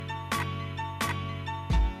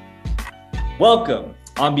Welcome.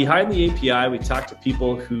 On Behind the API, we talk to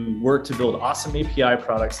people who work to build awesome API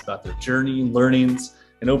products about their journey, learnings,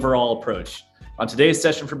 and overall approach. On today's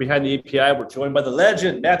session for Behind the API, we're joined by the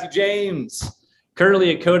legend, Matthew James.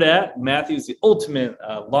 Currently at Codat, Matthew is the ultimate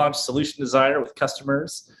launch solution designer with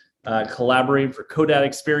customers collaborating for Codat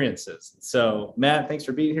experiences. So, Matt, thanks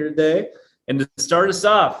for being here today. And to start us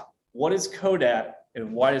off, what is Codat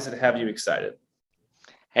and why does it have you excited?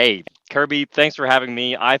 Hey, Kirby, thanks for having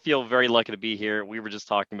me. I feel very lucky to be here. We were just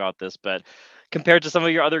talking about this, but compared to some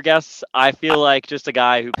of your other guests, I feel like just a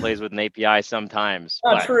guy who plays with an API sometimes.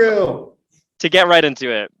 Not But true. to get right into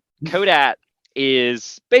it, Codat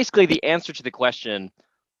is basically the answer to the question,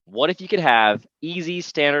 what if you could have easy,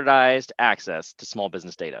 standardized access to small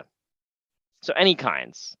business data? So any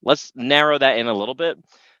kinds. Let's narrow that in a little bit.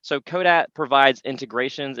 So Codat provides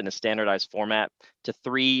integrations in a standardized format to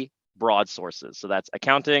three broad sources. So that's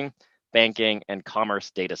accounting, banking, and commerce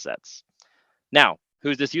data sets. Now,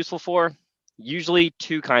 who's this useful for? Usually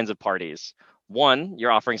two kinds of parties. One,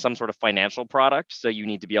 you're offering some sort of financial product, so you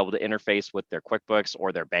need to be able to interface with their QuickBooks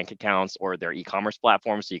or their bank accounts or their e-commerce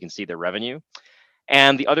platform so you can see their revenue.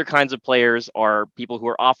 And the other kinds of players are people who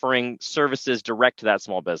are offering services direct to that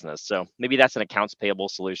small business. So maybe that's an accounts payable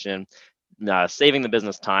solution, saving the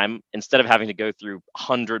business time. Instead of having to go through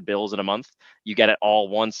 100 bills in a month, you get it all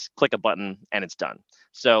once, click a button, and it's done.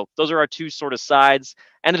 So those are our two sort of sides.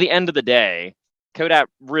 And at the end of the day, Codat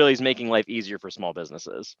really is making life easier for small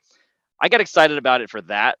businesses. I get excited about it for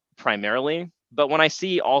that primarily. But when I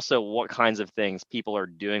see also what kinds of things people are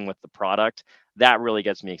doing with the product, that really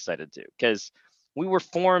gets me excited too. Because we were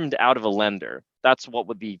formed out of a lender. That's what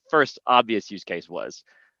the first obvious use case was.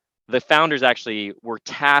 The founders actually were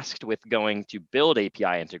tasked with going to build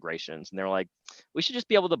API integrations. And they're like, we should just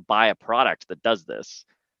be able to buy a product that does this.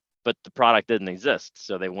 But the product didn't exist.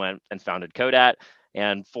 So they went and founded Codat.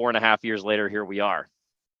 And 4.5 years later, here we are.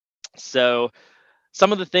 So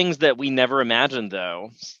some of the things that we never imagined,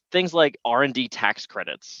 though, things like R&D tax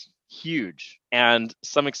credits, huge. And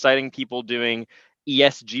some exciting people doing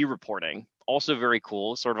ESG reporting, also very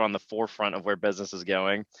cool, sort of on the forefront of where business is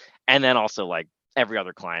going. And then also like every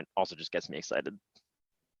other client also just gets me excited.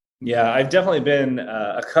 Yeah, I've definitely been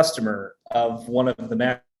a customer of one of the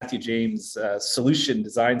Matthew James solution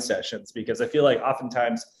design sessions because I feel like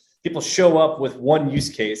oftentimes people show up with one use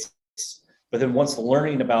case, but then once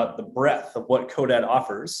learning about the breadth of what Codat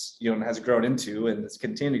offers, and has grown into and is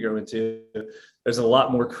continuing to grow into, there's a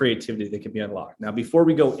lot more creativity that can be unlocked. Now, before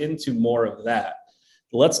we go into more of that,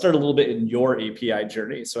 let's start a little bit in your API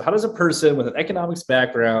journey. So how does a person with an economics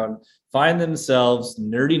background find themselves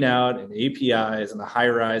nerding out in APIs in the high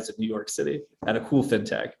rise of New York City at a cool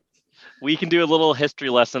fintech? We can do a little history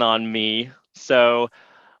lesson on me. So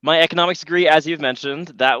my economics degree, as you've mentioned,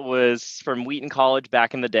 that was from Wheaton College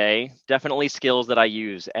back in the day. Definitely skills that I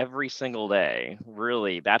use every single day.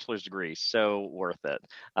 Really, bachelor's degree, so worth it.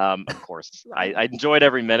 Of course, I enjoyed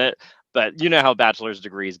every minute, but you know how bachelor's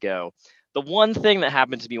degrees go. The one thing that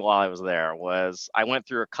happened to me while I was there was I went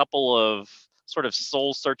through a couple of sort of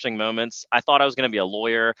soul searching moments. I thought I was going to be a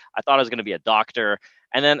lawyer. I thought I was going to be a doctor.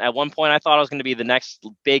 And then at one point, I thought I was going to be the next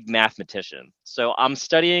big mathematician. So I'm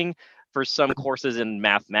studying for some courses in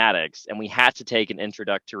mathematics, and we had to take an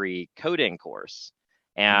introductory coding course.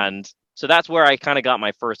 And so that's where I kind of got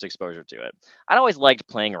my first exposure to it. I'd always liked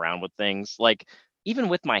playing around with things, like even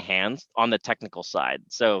with my hands on the technical side.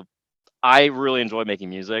 So I really enjoy making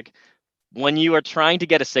music. When you are trying to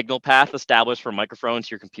get a signal path established from microphone to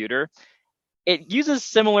your computer, it uses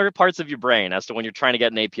similar parts of your brain as to when you're trying to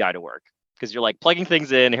get an API to work. Because you're like plugging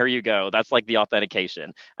things in, here you go. That's like the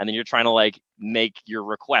authentication. And then you're trying to like make your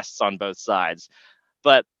requests on both sides.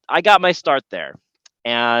 But I got my start there.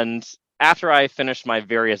 And after I finished my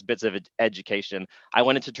various bits of education, I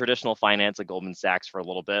went into traditional finance at Goldman Sachs for a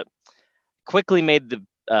little bit. Quickly made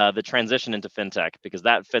the transition into fintech because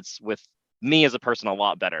that fits with me as a person a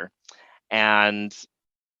lot better. And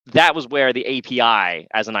that was where the API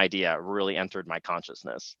as an idea really entered my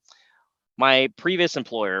consciousness. My previous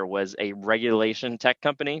employer was a regulation tech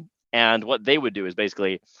company. And what they would do is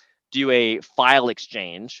basically do a file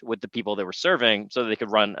exchange with the people they were serving so that they could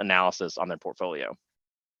run analysis on their portfolio.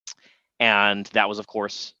 And that was, of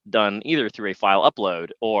course, done either through a file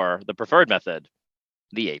upload or the preferred method,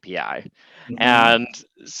 the API. Mm-hmm. And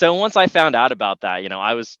so once I found out about that,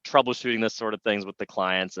 I was troubleshooting this sort of things with the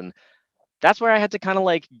clients, and that's where I had to kind of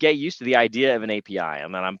like get used to the idea of an API.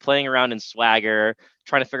 And then I'm playing around in Swagger,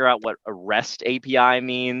 trying to figure out what a REST API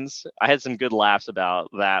means. I had some good laughs about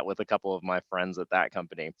that with a couple of my friends at that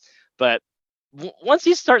company. But once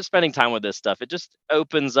you start spending time with this stuff, it just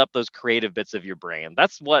opens up those creative bits of your brain.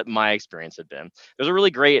 That's what my experience had been. There's a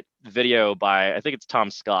really great video by, I think it's Tom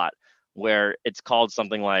Scott, where it's called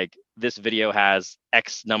something like this video has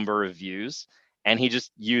X number of views, and he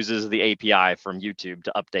just uses the API from YouTube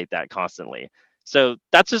to update that constantly. So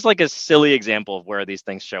that's just like a silly example of where these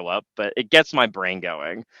things show up, but it gets my brain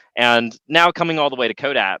going. And now coming all the way to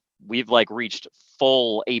Codat, we've like reached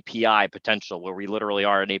full API potential where we literally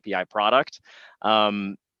are an API product.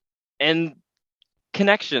 And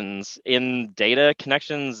connections in data,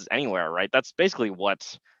 connections anywhere, right? That's basically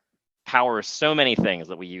what powers so many things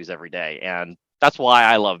that we use every day. And that's why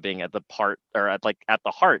I love being at the part or at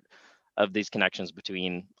the heart of these connections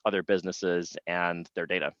between other businesses and their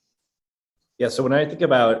data. Yeah. So when I think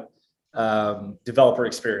about developer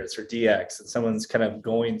experience or DX, and someone's kind of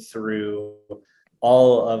going through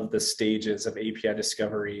all of the stages of API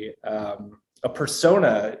discovery, a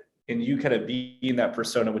persona, and you kind of being that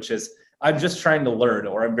persona, which is I'm just trying to learn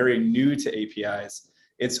or I'm very new to APIs.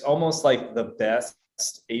 It's almost like the best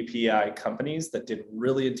API companies that did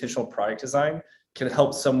really intentional product design can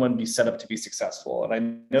help someone be set up to be successful. And I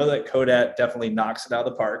know that Codat definitely knocks it out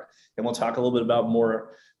of the park, and we'll talk a little bit about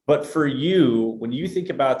more. But for you, when you think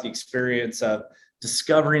about the experience of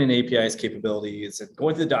discovering an API's capabilities and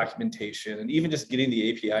going through the documentation and even just getting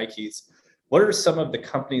the API keys, what are some of the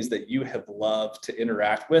companies that you have loved to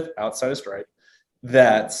interact with outside of Stripe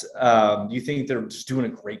that you think they're just doing a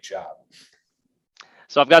great job?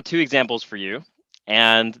 So I've got two examples for you.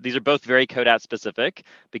 And these are both very Codat specific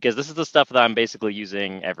because this is the stuff that I'm basically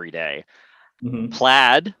using every day. Mm-hmm.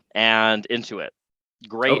 Plaid and Intuit.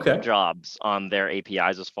 Great Okay. jobs on their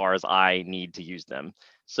APIs as far as I need to use them.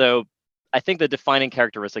 So I think the defining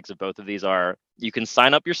characteristics of both of these are you can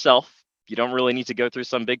sign up yourself. You don't really need to go through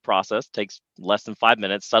some big process. It takes less than 5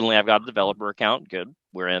 minutes. Suddenly I've got a developer account. Good,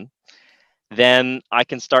 we're in. Then I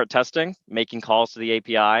can start testing, making calls to the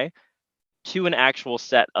API to an actual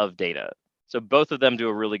set of data. So both of them do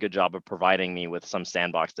a really good job of providing me with some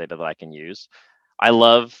sandbox data that I can use. I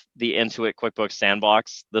love the Intuit QuickBooks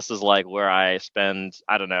sandbox. This is like where I spend,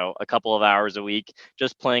 I don't know, a couple of hours a week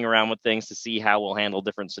just playing around with things to see how we'll handle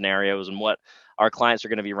different scenarios and what our clients are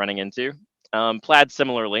going to be running into. Plaid,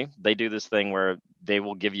 similarly, they do this thing where they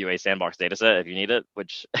will give you a sandbox data set if you need it,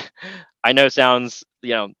 which I know sounds,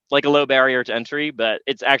 like a low barrier to entry, but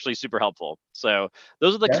it's actually super helpful. So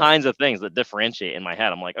those are the Yeah. kinds of things that differentiate in my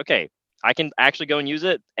head. I'm like, okay, I can actually go and use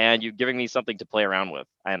it, and you're giving me something to play around with,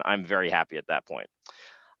 and I'm very happy at that point.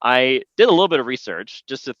 I did a little bit of research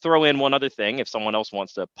just to throw in one other thing if someone else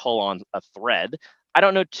wants to pull on a thread. I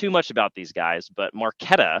don't know too much about these guys, but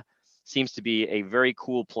Marqeta seems to be a very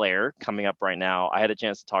cool player coming up right now. I had a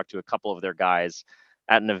chance to talk to a couple of their guys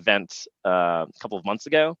at an event a couple of months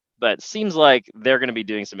ago, but seems like they're going to be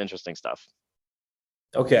doing some interesting stuff.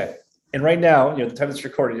 Okay. And right now, the time it's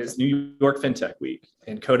recorded is New York FinTech Week,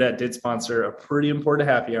 and Codat did sponsor a pretty important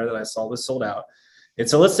happy hour that I saw was sold out. And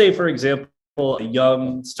so let's say, for example, a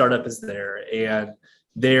young startup is there and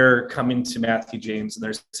they're coming to Matthew James and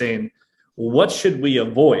they're saying, what should we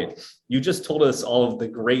avoid? You just told us all of the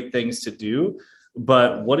great things to do,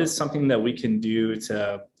 but what is something that we can do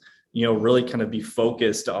to, really kind of be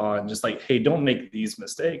focused on just like, hey, don't make these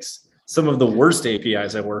mistakes. Some of the worst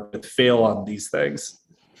APIs I work with fail on these things.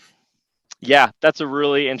 Yeah, that's a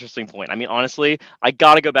really interesting point. I mean, honestly, I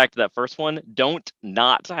got to go back to that first one. Don't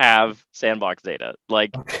not have sandbox data. Like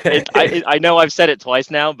Okay. I know I've said it twice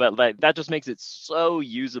now, but like that just makes it so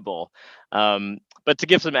usable. But to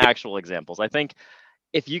give some actual examples, I think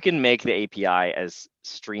if you can make the API as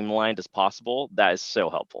streamlined as possible, that is so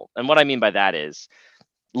helpful. And what I mean by that is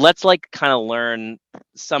let's like kind of learn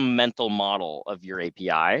some mental model of your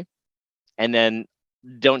API and then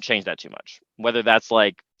don't change that too much. Whether that's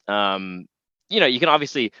like you can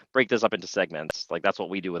obviously break this up into segments. Like that's what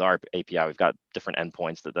we do with our API. We've got different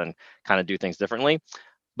endpoints that then kind of do things differently.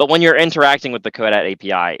 But when you're interacting with the Codat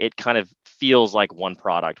API, it kind of feels like one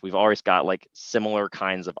product. We've always got like similar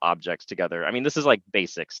kinds of objects together. I mean, this is like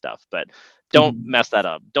basic stuff, but don't Mhm. mess that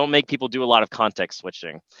up. Don't make people do a lot of context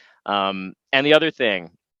switching. And the other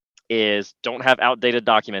thing is don't have outdated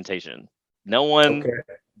documentation. No one Okay.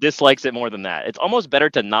 dislikes it more than that. It's almost better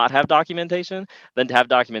to not have documentation than to have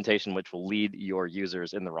documentation which will lead your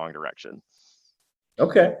users in the wrong direction.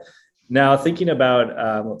 Okay. Now thinking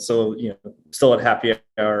about still at happy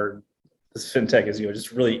hour, this fintech is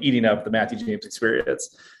just really eating up the Matthew James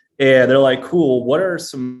experience, and they're like, cool. What are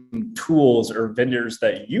some tools or vendors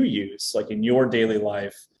that you use like in your daily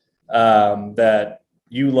life that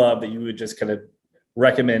you love that you would just kind of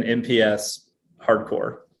recommend NPS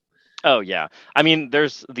hardcore? Oh yeah. I mean,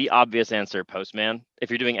 there's the obvious answer, Postman. If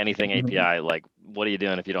you're doing anything Mhm. API, like what are you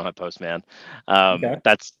doing if you don't have Postman? Okay.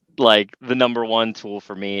 That's like the number one tool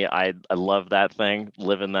for me. I love that thing.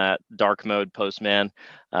 Live in that dark mode Postman.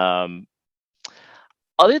 Um,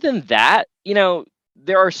 Other than that,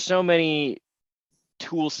 there are so many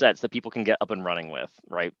tool sets that people can get up and running with,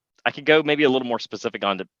 right? I could go maybe a little more specific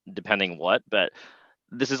on depending what, but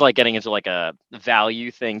this is like getting into like a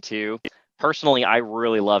value thing too. Personally, I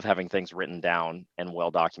really love having things written down and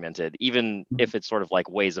well documented, even if it's sort of like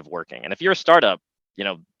ways of working. And if you're a startup,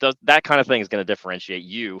 that kind of thing is going to differentiate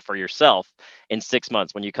you for yourself in 6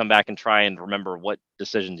 months when you come back and try and remember what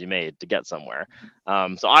decisions you made to get somewhere.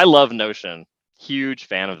 So I love Notion, huge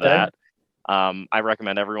fan of Okay. that. I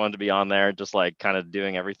recommend everyone to be on there, just like kind of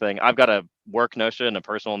doing everything. I've got a work Notion, a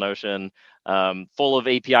personal Notion, full of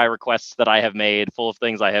API requests that I have made, full of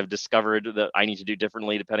things I have discovered that I need to do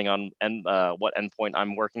differently depending on what endpoint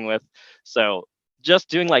I'm working with. So just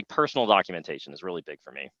doing like personal documentation is really big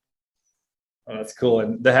for me. Oh, that's cool.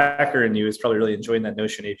 And the hacker in you is probably really enjoying that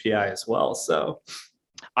Notion API as well. So,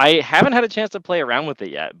 I haven't had a chance to play around with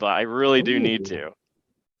it yet, but I really do need ooh. to.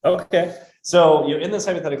 Okay. So, in this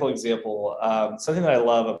hypothetical example, something that I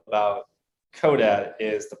love about Codat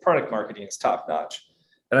is the product marketing is top notch.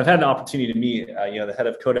 And I've had an opportunity to meet, the head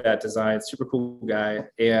of Codat Design, super cool guy,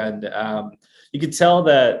 and you could tell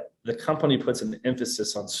that the company puts an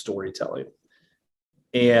emphasis on storytelling.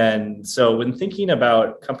 And so, when thinking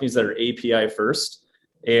about companies that are API first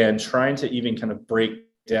and trying to even kind of break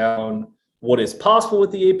down what is possible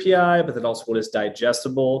with the API, but then also what is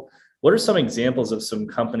digestible, what are some examples of some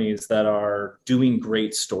companies that are doing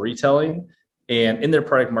great storytelling and in their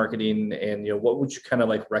product marketing? And what would you kind of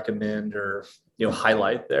like recommend or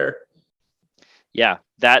highlight there? Yeah,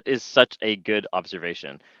 that is such a good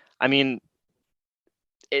observation. I mean,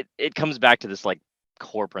 it comes back to this like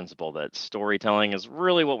core principle that storytelling is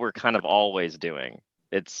really what we're kind of always doing.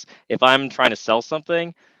 It's if I'm trying to sell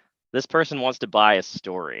something, this person wants to buy a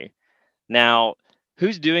story. Now,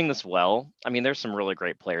 who's doing this well? I mean, there's some really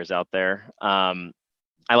great players out there. I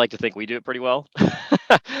like to think we do it pretty well.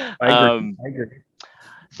 I agree. um, I agree.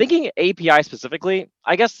 Thinking API specifically,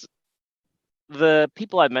 I guess the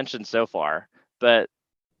people I've mentioned so far, but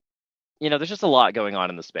there's just a lot going on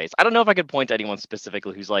in the space. I don't know if I could point to anyone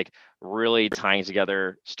specifically who's like really tying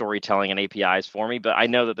together storytelling and APIs for me, but I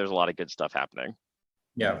know that there's a lot of good stuff happening.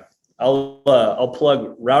 Yeah. I'll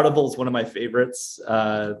plug Routable is one of my favorites.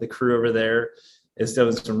 The crew over there is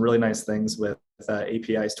doing some really nice things with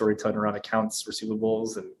API storytelling around accounts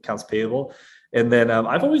receivables and accounts payable. And then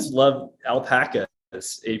I've always loved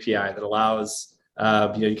Alpaca's API that allows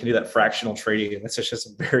you can do that fractional trading, and it's just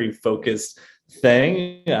a very focused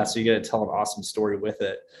thing. So you get to tell an awesome story with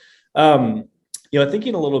it. Um,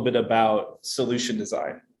 Thinking a little bit about solution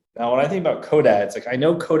design. Now, when I think about Codat, it's like I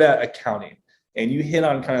know Codat accounting, and you hit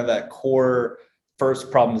on kind of that core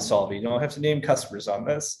first problem solving. You don't have to name customers on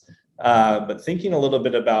this, but thinking a little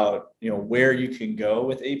bit about where you can go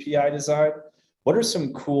with API design. What are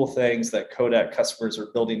some cool things that Codat customers are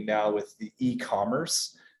building now with the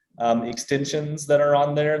e-commerce extensions that are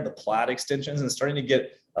on there, the Plaid extensions, and starting to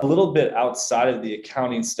get a little bit outside of the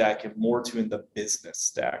accounting stack and more to in the business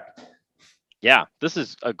stack? Yeah, this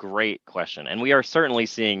is a great question. And we are certainly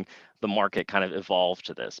seeing the market kind of evolve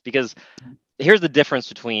to this because here's the difference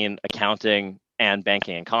between accounting and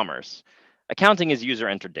banking and commerce. Accounting is user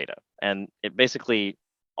entered data, and it basically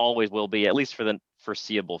always will be, at least for the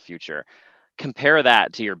foreseeable future. Compare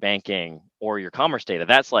that to your banking or your commerce data.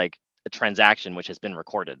 That's like a transaction which has been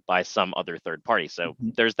recorded by some other third party. So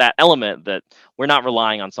Mhm. there's that element that we're not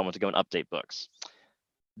relying on someone to go and update books.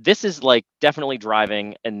 This is like definitely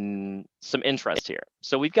driving some interest here.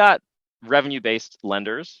 So we've got revenue-based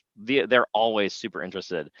lenders. They're always super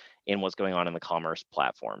interested in what's going on in the commerce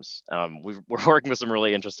platforms. We're working with some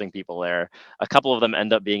really interesting people there. A couple of them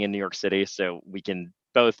end up being in New York City, so we can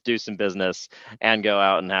both do some business and go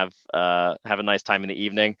out and have a nice time in the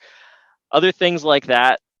evening. Other things like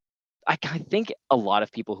that, I think a lot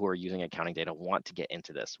of people who are using accounting data want to get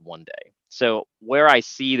into this one day. So where I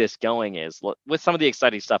see this going is with some of the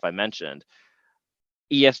exciting stuff I mentioned,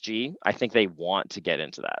 ESG, I think they want to get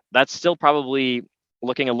into that. That's still probably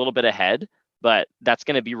looking a little bit ahead, but that's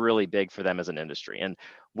going to be really big for them as an industry. And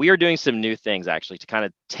we are doing some new things actually to kind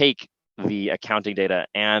of take the accounting data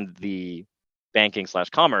and the banking slash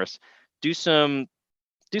commerce, do some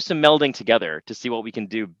melding together to see what we can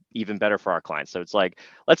do even better for our clients. So it's like,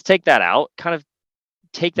 let's take that out, kind of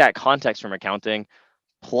take that context from accounting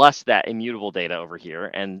plus that immutable data over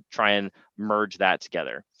here and try and merge that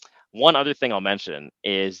together. One other thing I'll mention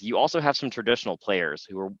is you also have some traditional players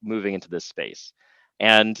who are moving into this space.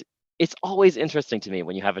 And it's always interesting to me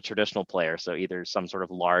when you have a traditional player, so either some sort of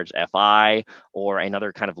large FI or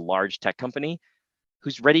another kind of large tech company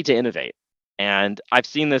who's ready to innovate. And I've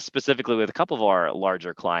seen this specifically with a couple of our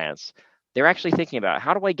larger clients. They're actually thinking about,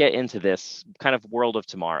 how do I get into this kind of world of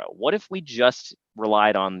tomorrow? What if we just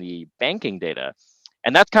relied on the banking data?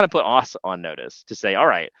 And that's kind of put us on notice to say, all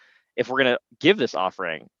right, if we're going to give this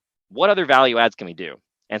offering, what other value adds can we do?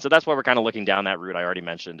 And so that's why we're kind of looking down that route I already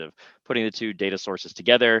mentioned of putting the two data sources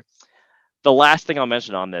together. The last thing I'll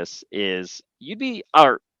mention on this is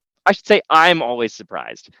or I should say, I'm always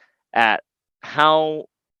surprised at how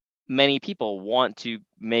many people want to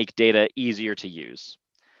make data easier to use.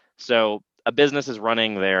 So a business is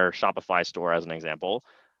running their Shopify store as an example.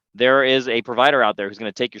 There is a provider out there who's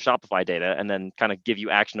going to take your Shopify data and then kind of give you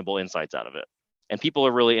actionable insights out of it. And people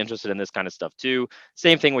are really interested in this kind of stuff too.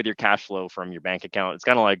 Same thing with your cash flow from your bank account. It's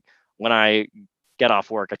kind of like when I get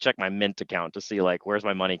off work, I check my Mint account to see like where's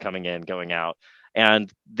my money coming in, going out.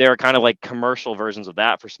 And they're kind of like commercial versions of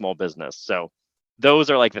that for small business. So those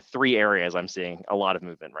are like the three areas I'm seeing a lot of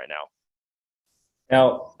movement right now.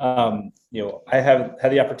 Now, I have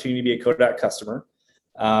had the opportunity to be a Codat customer,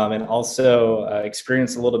 and also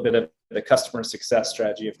experience a little bit of the customer success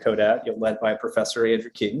strategy of Codat, led by Professor Andrew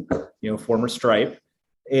King, former Stripe,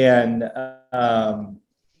 and or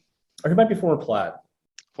he might be former Plaid.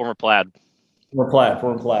 Former Plaid.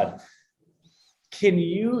 Former Plaid. Can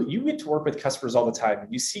you get to work with customers all the time,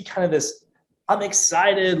 and you see kind of this, I'm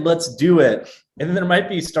excited, let's do it, and then there might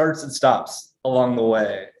be starts and stops along the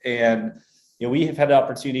way, and we have had the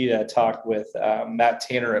opportunity to talk with Matt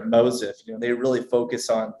Tanner at Mosif. They really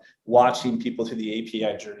focus on watching people through the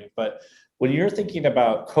API journey. But when you're thinking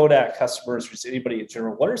about Codat customers or just anybody in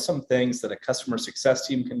general, what are some things that a customer success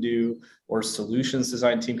team can do or solutions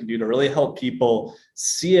design team can do to really help people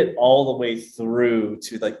see it all the way through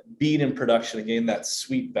to like being in production and getting that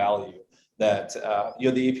sweet value that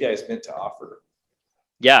the API is meant to offer?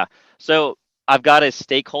 Yeah. So I've got a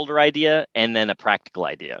stakeholder idea and then a practical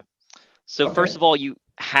idea. So first Okay. of all, you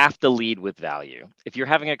have to lead with value. If you're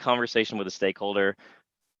having a conversation with a stakeholder,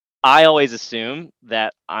 I always assume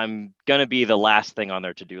that I'm going to be the last thing on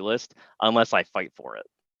their to-do list unless I fight for it.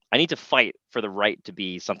 I need to fight for the right to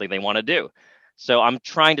be something they want to do. So I'm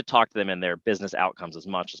trying to talk to them in their business outcomes as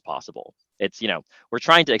much as possible. It's, we're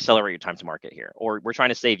trying to accelerate your time to market here, or we're trying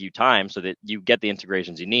to save you time so that you get the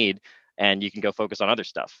integrations you need and you can go focus on other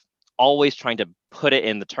stuff. Always trying to put it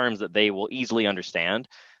in the terms that they will easily understand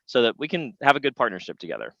so that we can have a good partnership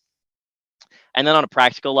together. And then on a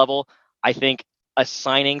practical level, I think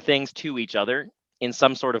assigning things to each other in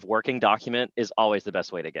some sort of working document is always the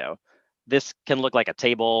best way to go. This can look like a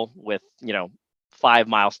table with, 5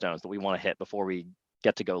 milestones that we want to hit before we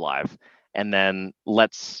get to go live. And then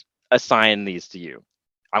let's assign these to you.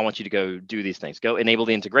 I want you to go do these things. Go enable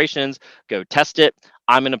the integrations, go test it.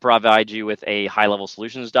 I'm going to provide you with a high-level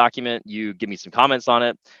solutions document. You give me some comments on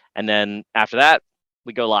it. And then after that,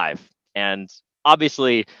 we go live. And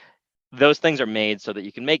obviously, those things are made so that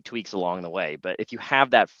you can make tweaks along the way. But if you have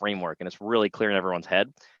that framework and it's really clear in everyone's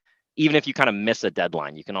head, even if you kind of miss a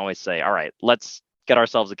deadline, you can always say, all right, let's get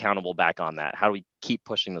ourselves accountable back on that. How do we keep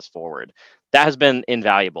pushing this forward? That has been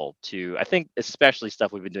invaluable to, I think, especially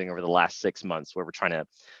stuff we've been doing over the last 6 months where we're trying to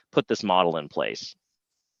put this model in place.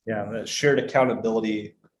 Yeah, the shared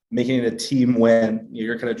accountability, making it a team win.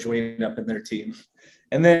 You're kind of joining up in their team.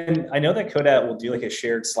 And then I know that Codat will do like a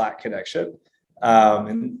shared Slack connection,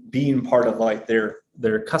 and being part of like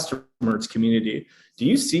their customers community. Do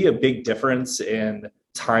you see a big difference in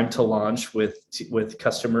time to launch with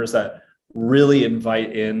customers that really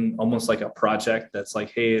invite in almost like a project that's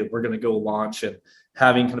like, hey, we're going to go launch, and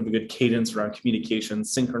having kind of a good cadence around communication,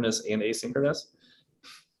 synchronous and asynchronous?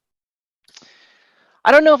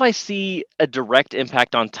 I don't know if I see a direct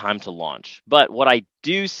impact on time to launch, but what I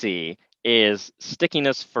do see is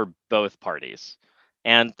stickiness for both parties.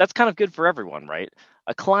 And that's kind of good for everyone, right?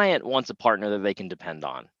 A client wants a partner that they can depend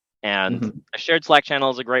on. And Mm-hmm. a shared Slack channel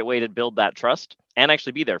is a great way to build that trust and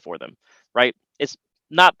actually be there for them, right? It's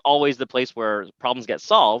not always the place where problems get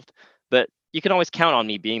solved, but you can always count on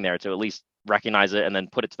me being there to at least recognize it and then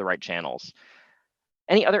put it to the right channels.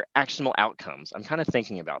 Any other actionable outcomes? I'm kind of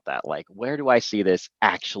thinking about that. Like, where do I see this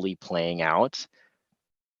actually playing out?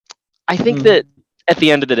 I think that at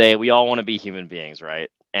the end of the day, we all want to be human beings, right?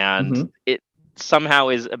 And Mm-hmm. it somehow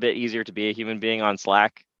is a bit easier to be a human being on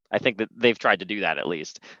Slack. I think that they've tried to do that at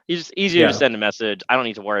least. It's just easier to Yeah. send a message. I don't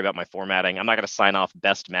need to worry about my formatting. I'm not going to sign off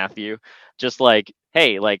best Matthew. Just like,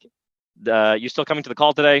 hey, like, you still coming to the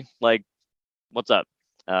call today? Like, what's up?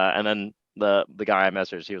 And then the guy I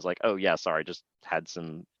messaged, he was like, oh yeah, sorry, just had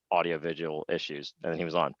some audio-visual issues, and he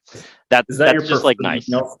was on. Is that your That's just like preferred nice.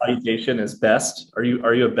 email citation is best? Are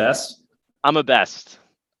you a best? I'm a best.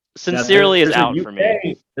 Now Sincerely is out for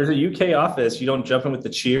me. There's a UK office. You don't jump in with the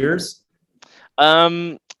cheers.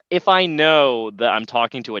 If I know that I'm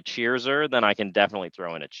talking to a cheerser, then I can definitely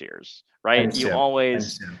throw in a cheers, I right? understand. I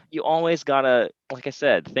understand. You always gotta, like I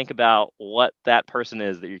said, think about what that person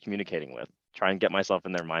is that you're communicating with. Try and get myself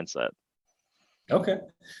in their mindset. Okay.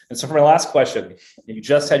 And so for my last question, you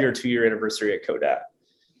just had your 2-year anniversary at Codat.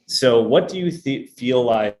 So what do you feel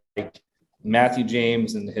like Matthew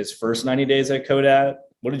James in his first 90 days at Codat,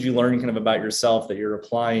 what did you learn kind of about yourself that you're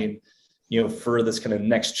applying, for this kind of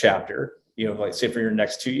next chapter, like say for your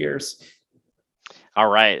next 2 years? All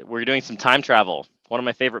right. We're doing some time travel. One of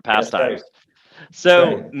my favorite pastimes. Right.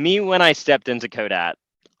 So Right. me, when I stepped into Codat,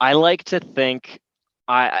 I like to think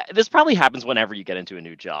this probably happens whenever you get into a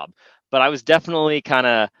new job, but I was definitely kind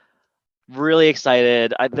of really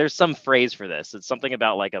excited. There's some phrase for this. It's something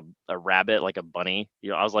about like a rabbit, like a bunny.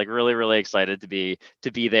 I was like really, really excited to be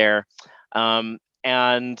there.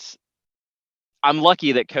 And I'm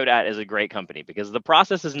lucky that Codat is a great company because the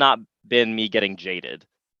process has not been me getting jaded,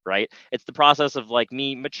 right? It's the process of like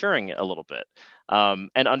me maturing a little bit,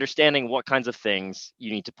 and understanding what kinds of things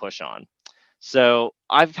you need to push on. So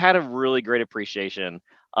I've had a really great appreciation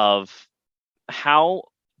of how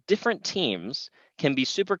different teams can be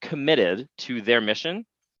super committed to their mission.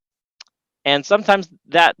 And sometimes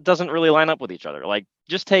that doesn't really line up with each other. Like,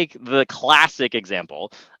 just take the classic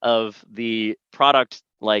example of the product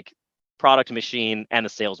machine and the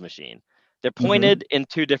sales machine. They're pointed in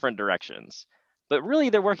two different directions, but really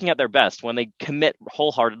they're working at their best when they commit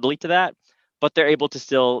wholeheartedly to that, but they're able to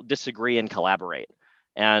still disagree and collaborate.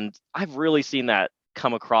 And I've really seen that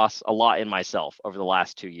come across a lot in myself over the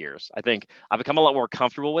last 2 years. I think I've become a lot more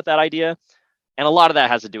comfortable with that idea. And a lot of that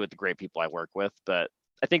has to do with the great people I work with, but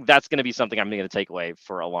I think that's going to be something I'm going to take away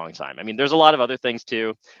for a long time. I mean, there's a lot of other things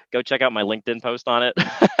too. Go check out my LinkedIn post on it,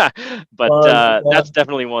 but that's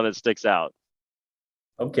definitely one that sticks out.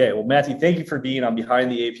 Okay. Well, Matthew, thank you for being on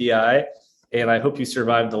Behind the API, and I hope you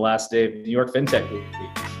survived the last day of New York FinTech Week.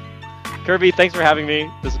 Kirby, thanks for having me.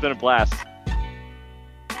 This has been a blast.